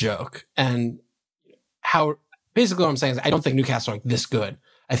just a joke. And basically what I'm saying is I don't think Newcastle are this good.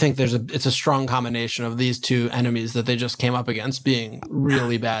 I think it's a strong combination of these two enemies that they just came up against being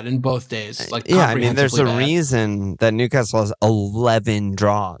really bad in both days. There's a reason that Newcastle has 11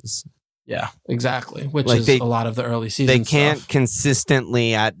 draws. Yeah, exactly. Which is a lot of the early season. They can't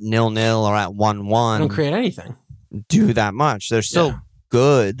consistently at 0-0 or at 1-1. Don't create anything. Do that much. They're still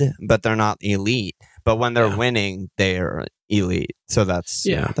good, but they're not elite. But when they're winning, they are elite. So that's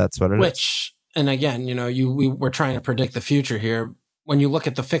that's what it is. And again, we're trying to predict the future here. When you look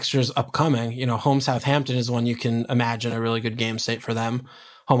at the fixtures upcoming, home Southampton is one you can imagine a really good game state for them.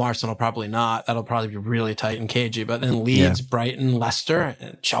 Home Arsenal, probably not. That'll probably be really tight and cagey. But then Leeds, Brighton, Leicester,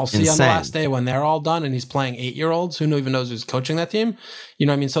 and Chelsea on the last day when they're all done and he's playing 8-year-olds. Who even knows who's coaching that team? You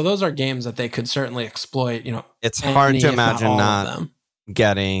know what I mean? So those are games that they could certainly exploit. It's hard to imagine not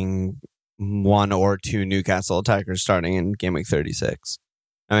getting 1 or 2 Newcastle attackers starting in game week 36.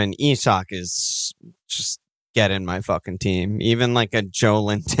 I mean, Isak is just get in my fucking team. Even a Joe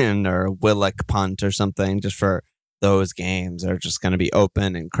Linton or a Willock punt or something just for those games are just going to be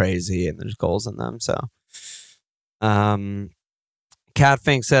open and crazy, and there's goals in them. So,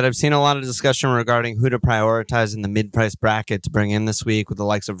 Catfink said, I've seen a lot of discussion regarding who to prioritize in the mid-price bracket to bring in this week, with the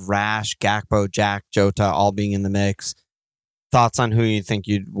likes of Rash, Gakpo, Jack, Jota all being in the mix. Thoughts on who you think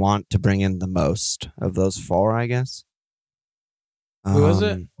you'd want to bring in the most of those four, I guess? Who was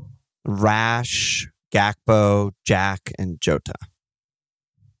it? Rash, Gakpo, Jack, and Jota.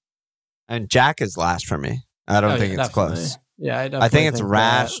 And Jack is last for me. I don't think it's close. Yeah, I think it's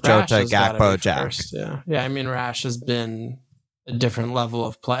Rash, Jota, Gakpo, Jack. First, yeah. I mean, Rash has been a different level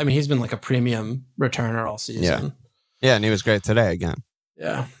of play. I mean, he's been like a premium returner all season. Yeah, and he was great today again.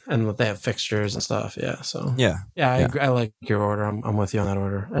 Yeah, and they have fixtures and stuff. Yeah, so yeah. I agree. I like your order. I'm with you on that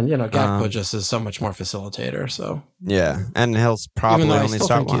order. And Gakpo just is so much more facilitator. So yeah, and he'll probably only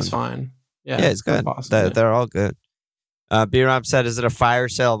start one. He's fine. Yeah, he's good. They're all good. B-Rob said, "Is it a fire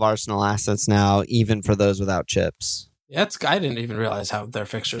sale of Arsenal assets now, even for those without chips?" Yeah, I didn't even realize how their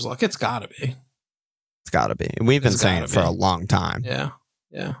fixtures look. It's got to be. It's got to be. We've been saying it for a long time. Yeah.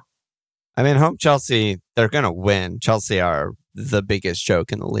 I mean, home Chelsea, they're going to win. Chelsea are the biggest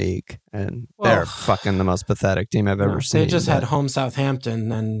joke in the league, and they're fucking the most pathetic team I've ever seen. They just had home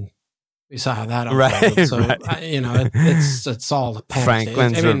Southampton, and we saw how that unfolded. So, it's all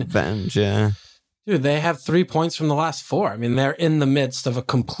Franklin's revenge, yeah. Dude, they have 3 points from the last 4. I mean, they're in the midst of a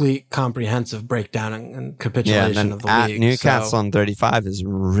complete, comprehensive breakdown and capitulation of the league. Newcastle on 35 is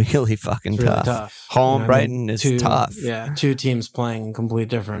really fucking tough. Home Brighton is tough. Yeah, 2 teams playing in complete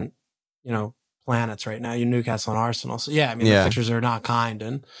different, planets right now. Newcastle and Arsenal. So the fixtures are not kind,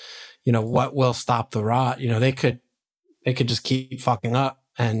 and what will stop the rot? They could just keep fucking up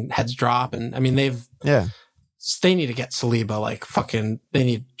and heads drop, and I mean they need to get Saliba they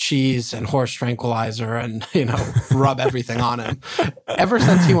need cheese and horse tranquilizer and rub everything on him. Ever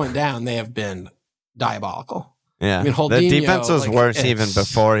since he went down, they have been diabolical. Yeah, I mean, the defense was worse even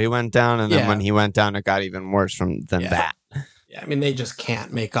before he went down, and then when he went down, it got even worse than that. Yeah, I mean, they just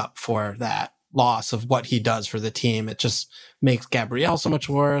can't make up for that loss of what he does for the team. It just makes Gabriel so much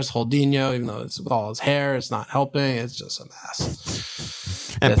worse. Holdinho, even though it's with all his hair, it's not helping. It's just a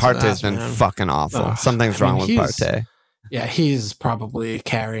mess. And Partey's been fucking awful. Something's wrong with Partey. Yeah, he's probably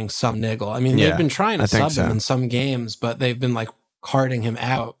carrying some niggle. I mean, they've been trying to sub him in some games, but they've been carting him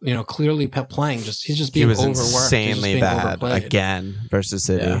out. Clearly playing. He's just being overworked. He was insanely bad again versus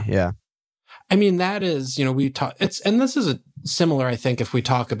City. Yeah. I mean, that is, we talk. And this is similar, I think, if we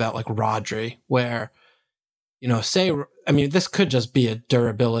talk about Rodri, where, this could just be a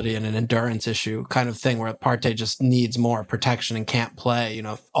durability and an endurance issue kind of thing, where Partey just needs more protection and can't play,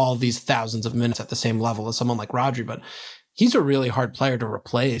 all these thousands of minutes at the same level as someone like Rodri. But he's a really hard player to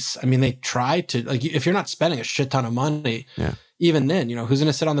replace. I mean, they try to, if you're not spending a shit ton of money, even then, who's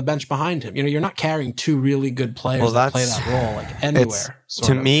going to sit on the bench behind him? You're not carrying 2 really good players that play that role anywhere.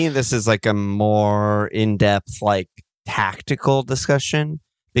 To me, this is a more in-depth, tactical discussion,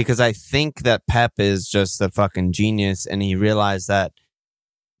 because I think that Pep is just a fucking genius, and he realized that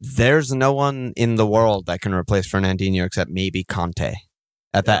there's no one in the world that can replace Fernandinho except maybe Conte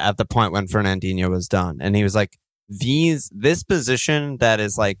at the point when Fernandinho was done. And he was like, this position that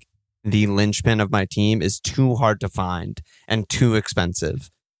is the linchpin of my team is too hard to find and too expensive,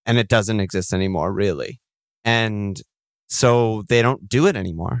 and it doesn't exist anymore, really. And so they don't do it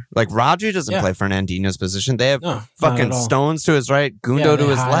anymore. Rodri doesn't play Fernandinho's position. They have fucking Stones to his right, Gundo to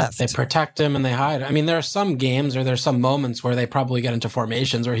his left. They protect him and they hide. I mean, there are some games or there's some moments where they probably get into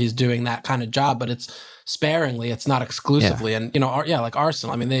formations where he's doing that kind of job, but it's sparingly. It's not exclusively. And, like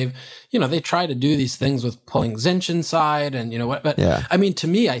Arsenal. I mean, they try to do these things with pulling Zinch inside and, but I mean, to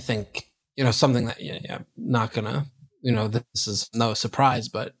me, I think, something that, I'm not gonna, this is no surprise,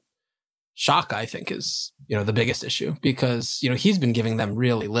 but Xhaka, I think, is, the biggest issue, because, he's been giving them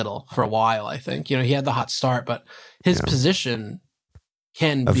really little for a while, I think. He had the hot start, but his position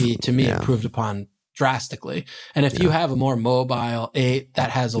can be, to me, improved upon drastically. And if you have a more mobile 8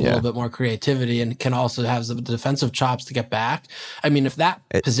 that has a little bit more creativity and can also have the defensive chops to get back, I mean, if that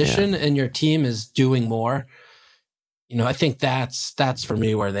position in your team is doing more, I think that's for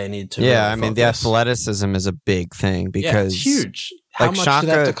me where they need to. Yeah, really focus. The athleticism is a big thing, because it's huge. How much do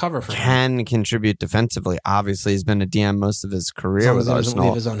they have to cover for him? Can contribute defensively. Obviously, he's been a DM most of his career with Arsenal. He doesn't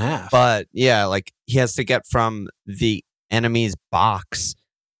leave his own half. But he has to get from the enemy's box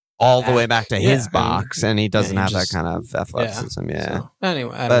all the way back to his box, and he doesn't have that kind of athleticism. So,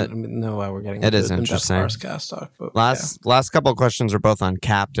 anyway, I don't know why we're getting. It is interesting. Talk, but, last couple of questions are both on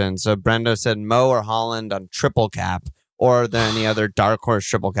captain. So Brendo said Mo or Holland on triple cap, or are there any other dark horse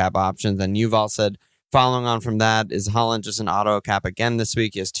triple cap options? And Yuval said, following on from that, is Holland just an auto cap again this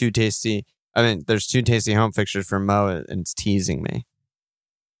week? He has 2 tasty I mean, there's 2 tasty home fixtures for Mo, and it's teasing me.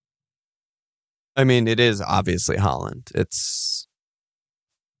 I mean, it is obviously Haaland. It's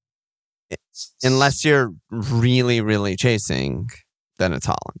unless you're really, really chasing, then it's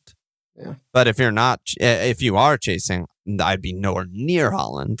Haaland. Yeah. But if you're not, if you are chasing, I'd be nowhere near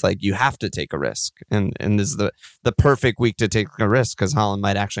Haaland. Like, you have to take a risk, and this is the perfect week to take a risk because Haaland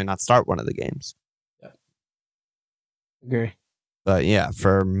might actually not start one of the games. Yeah, agree. But yeah,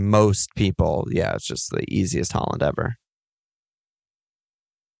 for most people, yeah, it's just the easiest Haaland ever.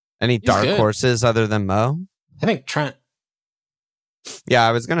 Any dark horses other than Mo? I think Trent. Yeah,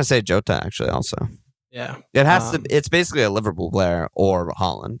 I was gonna say Jota actually. Also, yeah, it has to. It's basically a Liverpool player or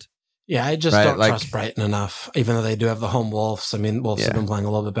Haaland. Yeah, I just don't trust Brighton enough, even though they do have the home Wolves. I mean, Wolves have been playing a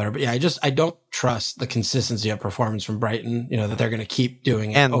little bit better, but yeah, I don't trust the consistency of performance from Brighton. You know, that they're going to keep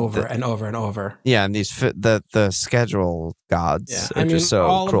doing it and over and over and over. Yeah, and the schedule gods are just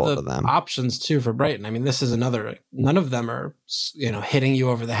so cruel to them. Options too for Brighton. I mean, this is another. None of them are hitting you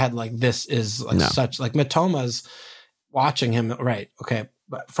over the head like this is such like Mitoma's watching him. Right? Okay.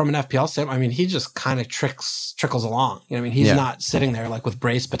 But from an FPL standpoint, I mean, he just kind of trickles along. You know, I mean, he's not sitting there like with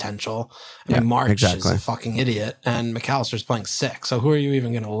brace potential. I mean, March is a fucking idiot, and McAllister's playing 6. So who are you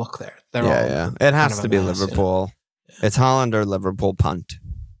even going to look there? They're all It has to be Liverpool. It's Haaland or Liverpool punt.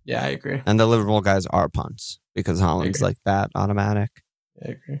 Yeah, I agree. And the Liverpool guys are punts because Haaland's like that automatic. I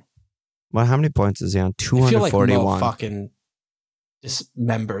agree. Well, how many points is he on? 241. I feel like Mo fucking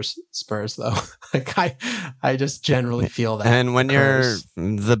dismembers Spurs though. Like I just generally feel that. And when you're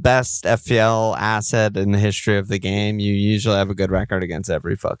the best FPL asset in the history of the game, you usually have a good record against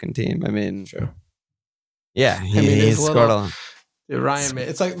every fucking team. I mean, true. Yeah, he scored a. Ryan,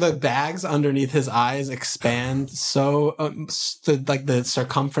 it's like the bags underneath his eyes expand so the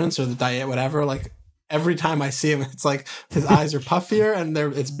circumference or the diet, whatever. Like every time I see him, it's like his eyes are puffier and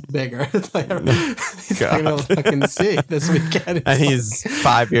it's bigger. It's like he's not gonna fucking see this weekend. And he's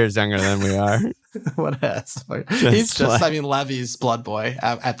 5 years younger than we are. What else? He's just, I mean, Levy's blood boy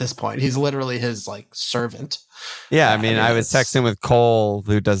at this point. He's literally his like servant. Yeah, I mean, I was texting with Cole,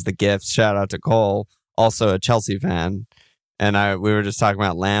 who does the gifts. Shout out to Cole, also a Chelsea fan. And we were just talking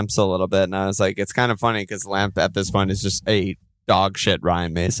about Lamps a little bit, and I was like, it's kind of funny because Lamp at this point is just a dog shit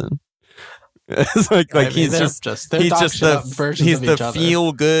Ryan Mason. It's like he's just the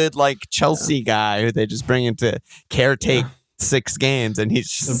feel good like Chelsea guy who they just bring in to caretake 6 games, and he's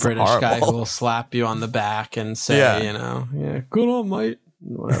just the British horrible guy who will slap you on the back and say, good on mate,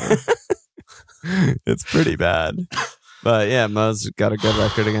 whatever. It's pretty bad, but yeah, Mo's got a good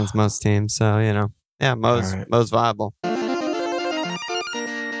record against most teams, so Mo's viable.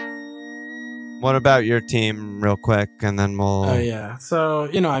 What about your team, real quick, and then we'll... Oh, yeah. So,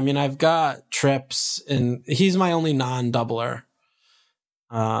 I mean, I've got Trips, and he's my only non-doubler.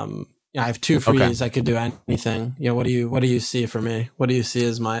 I have 2 frees. I could do anything. What do you see for me? What do you see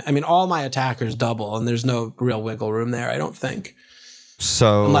as my... I mean, all my attackers double, and there's no real wiggle room there, I don't think.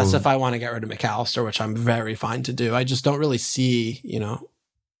 So... Unless if I want to get rid of McAllister, which I'm very fine to do. I just don't really see,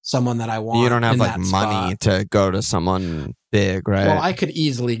 someone that I want. You don't have, like, money to go to someone big, right? Well, I could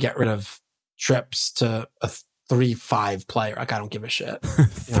easily get rid of Trips to a 3-5 player. Like, I don't give a shit.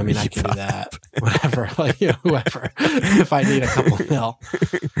 I mean, I can do that. Whatever. Like, whoever. If I need a couple mil.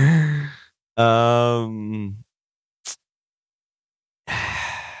 I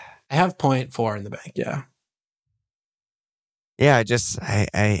have 0.4 in the bank, yeah. Yeah, I just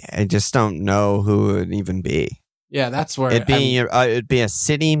don't know who it would even be. Yeah, that's where it'd be a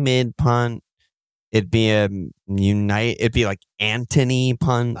City mid punt. It'd be it'd be like Anthony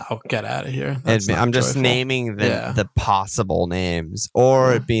punt. Oh, get out of here. I'm just naming the possible names.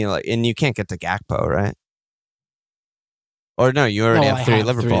 Or it'd be like, and you can't get to Gakpo, right? Or no, you already have 3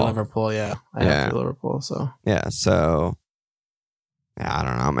 Liverpool. 3 Liverpool, yeah. I have 3 Liverpool, so. Yeah, so. Yeah, I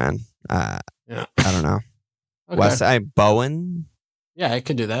don't know, man. I don't know. Okay. Westside Bowen? Yeah, I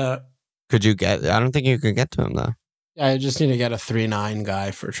could do that. Could you get... I don't think you could get to him, though. Yeah, I just need to get a 3-9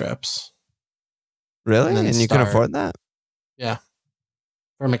 guy for Trips. Really? And you can afford that? Yeah.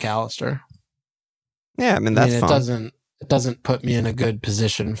 For McAllister. Yeah, I mean, that's fine. It doesn't put me in a good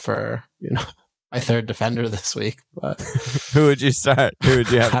position for, my 3rd defender this week. But who would you start? Who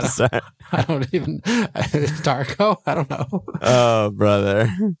would you have to start? I don't even... Darko? I don't know. Oh,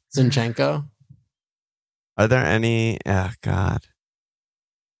 brother. Zinchenko? Are there any... Oh, God.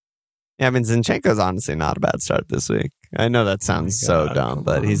 Yeah, I mean, Zinchenko's honestly not a bad start this week. I know that sounds so dumb,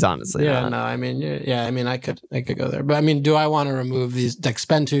 but he's honestly not. No, I mean, I could go there. But I mean, do I want to remove these, like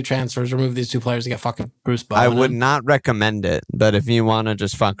spend 2 transfers, remove these 2 players to get fucking Bruce Bowen? I would not recommend it, but if you want to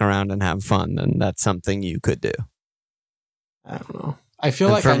just fuck around and have fun, then that's something you could do. I don't know. I feel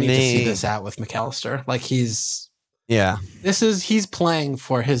like I need to see this out with McAllister. Like he's playing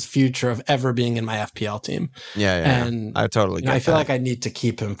for his future of ever being in my FPL team. And I totally get I feel that. like I need to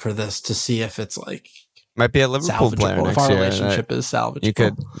keep him for this to see if it's like might be a Liverpool player next if our year. relationship is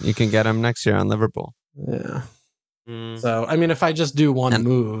salvageable. You can get him next year on Liverpool. Yeah. So I mean, if I just do one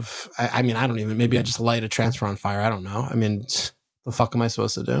move, I mean, I don't even. Maybe I just light a transfer on fire. I don't know. I mean, the fuck am I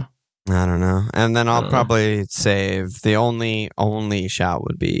supposed to do? I don't know. And then I'll probably save the only shout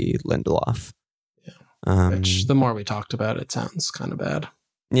would be Lindelof. Which the more we talked about it, sounds kind of bad.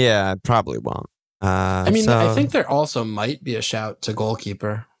 Yeah, I probably won't. I mean, I think there also might be a shout to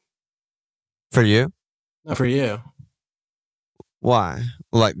goalkeeper. For you? No, for you. Why?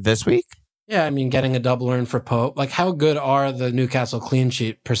 Like this week? Yeah, I mean, getting a doubler in for Pope. Like, how good are the Newcastle clean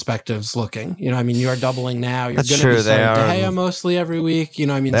sheet perspectives looking? You know, I mean, you are doubling now. You're going to be starting De Gea mostly every week. You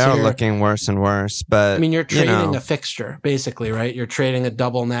know, I mean, they are looking worse and worse. But I mean, you're trading a fixture, basically, right? You're trading a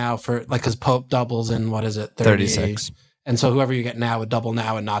double now for, like, because Pope doubles in, what is it? 36. And so whoever you get now would double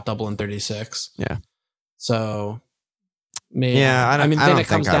now and not double in 36. Yeah. So, maybe. Yeah, I mean, then it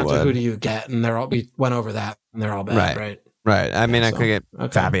comes down to who do you get? And we went over that, and they're all bad, right? Right. I mean, I could get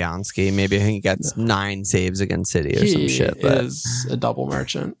Fabianski. Maybe he gets 9 saves against City or some shit. He is a double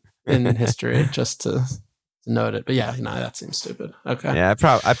merchant in history, just to note it. But yeah, that seems stupid. Okay. Yeah,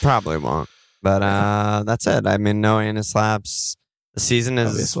 I probably won't. But that's it. I mean, no Slaps. The season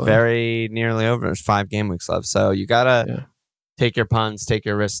is very nearly over. There's 5 game weeks left. So you got to take your puns, take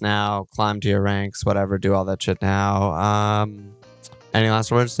your risks now, climb to your ranks, whatever, do all that shit now. Any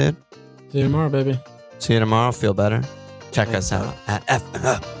last words, dude? See you tomorrow, baby. See you tomorrow. Feel better. Check us out at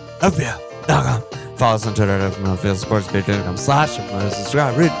FPL.com. Follow us on Twitter at FPLSports.com/.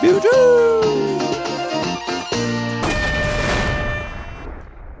 Subscribe, review.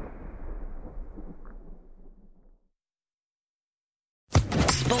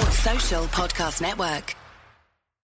 Sports Social Podcast Network.